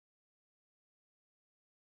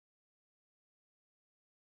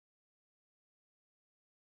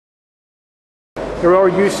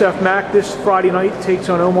Middleweight Yusaf Mack this Friday night takes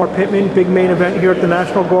on Omar Pittman. Big main event here at the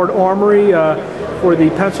National Guard Armory for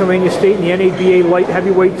the Pennsylvania State and the NABA light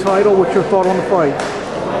heavyweight title. What's your thought on the fight?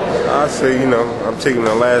 I say, I'm taking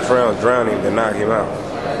the last round, drowning to knock him out,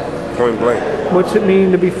 point blank. What's it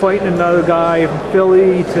mean to be fighting another guy from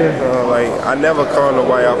Philly? I never call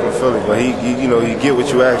nobody out from Philly, but he get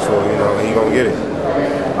what you ask for. He gonna get it.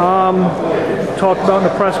 Talked about in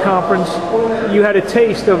the press conference, you had a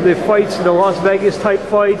taste of the fights, the Las Vegas type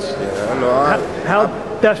fights. Yeah, I know. How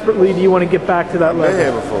desperately do you want to get back to that level? I've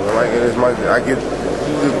been here before.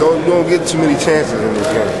 You don't get too many chances in this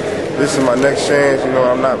game. This is my next chance.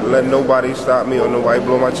 I'm not letting nobody stop me or nobody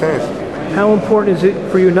blow my chances. How important is it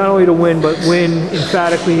for you not only to win, but win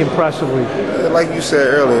emphatically, impressively? Like you said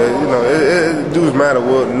earlier, it does matter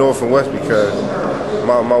what North and West, because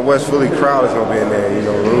my West Philly crowd is gonna be in there,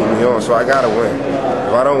 rooting me on. So I gotta win.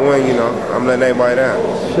 If I don't win, I'm letting everybody down.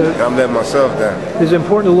 And I'm letting myself down. Is it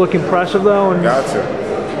important to look impressive though? Got to.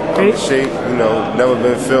 I'm in shape. Never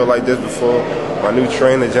been felt like this before. My new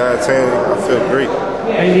trainer, John Tanny, I feel great.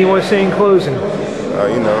 Anything you want to say in closing?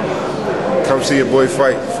 Come see your boy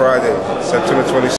fight Friday, September 26th.